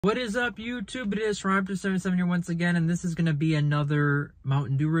What is up, YouTube? It is Raptor77 here once again, and this is going to be another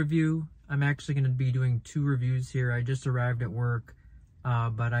Mountain Dew review. I'm actually going to be doing two reviews here. I just arrived at work,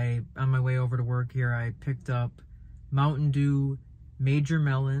 but on my way over to work here, I picked up Mountain Dew Major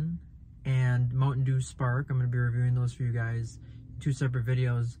Melon and Mountain Dew Spark. I'm going to be reviewing those for you guys, two separate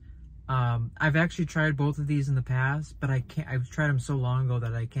videos. I've actually tried both of these in the past, but I've tried them so long ago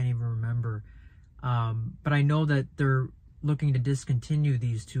that I can't even remember. But I know that they're looking to discontinue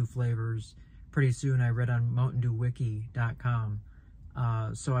these two flavors pretty soon. I read on MountainDewWiki.com.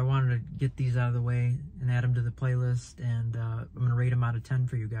 So I wanted to get these out of the way and add them to the playlist, and I'm going to rate them out of 10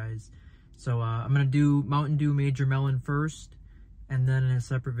 for you guys. So I'm going to do Mountain Dew Major Melon first, and then in a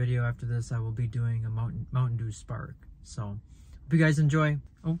separate video after this I will be doing a Mountain Dew Spark. So hope you guys enjoy.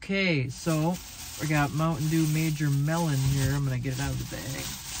 Okay, so we got Mountain Dew Major Melon here. I'm going to get it out of the bag.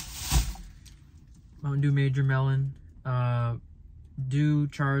 Mountain Dew Major Melon. Dew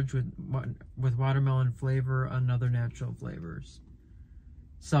charged with watermelon flavor and other natural flavors.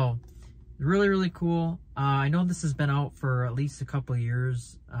 So really cool. I know this has been out for at least a couple of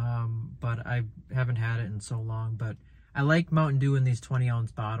years, but I haven't had it in so long. But I like Mountain Dew in these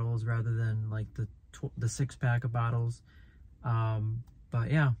 20-ounce bottles rather than like the 6-pack of bottles. But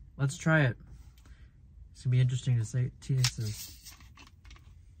yeah, let's try it. It's gonna be interesting to taste this.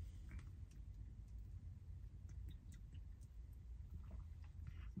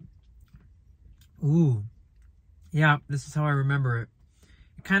 Ooh, yeah, this is how I remember it.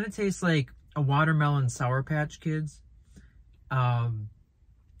 It kind of tastes like a watermelon Sour Patch Kids.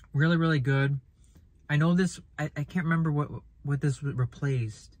 Really good. I know this, I can't remember what this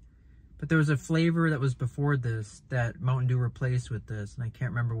replaced, but there was a flavor that was before this that Mountain Dew replaced with this, and I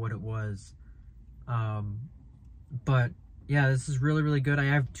can't remember what it was. But yeah, this is really good. I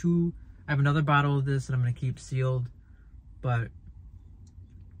have another bottle of this that I'm going to keep sealed, but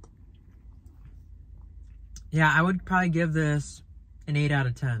yeah, I would probably give this an 8 out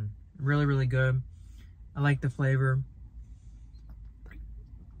of 10. Really good. I like the flavor.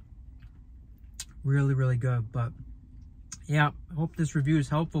 Really good. But yeah, I hope this review is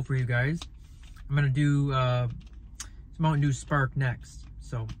helpful for you guys. I'm going to do some Mountain Dew Spark next.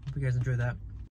 So hope you guys enjoy that.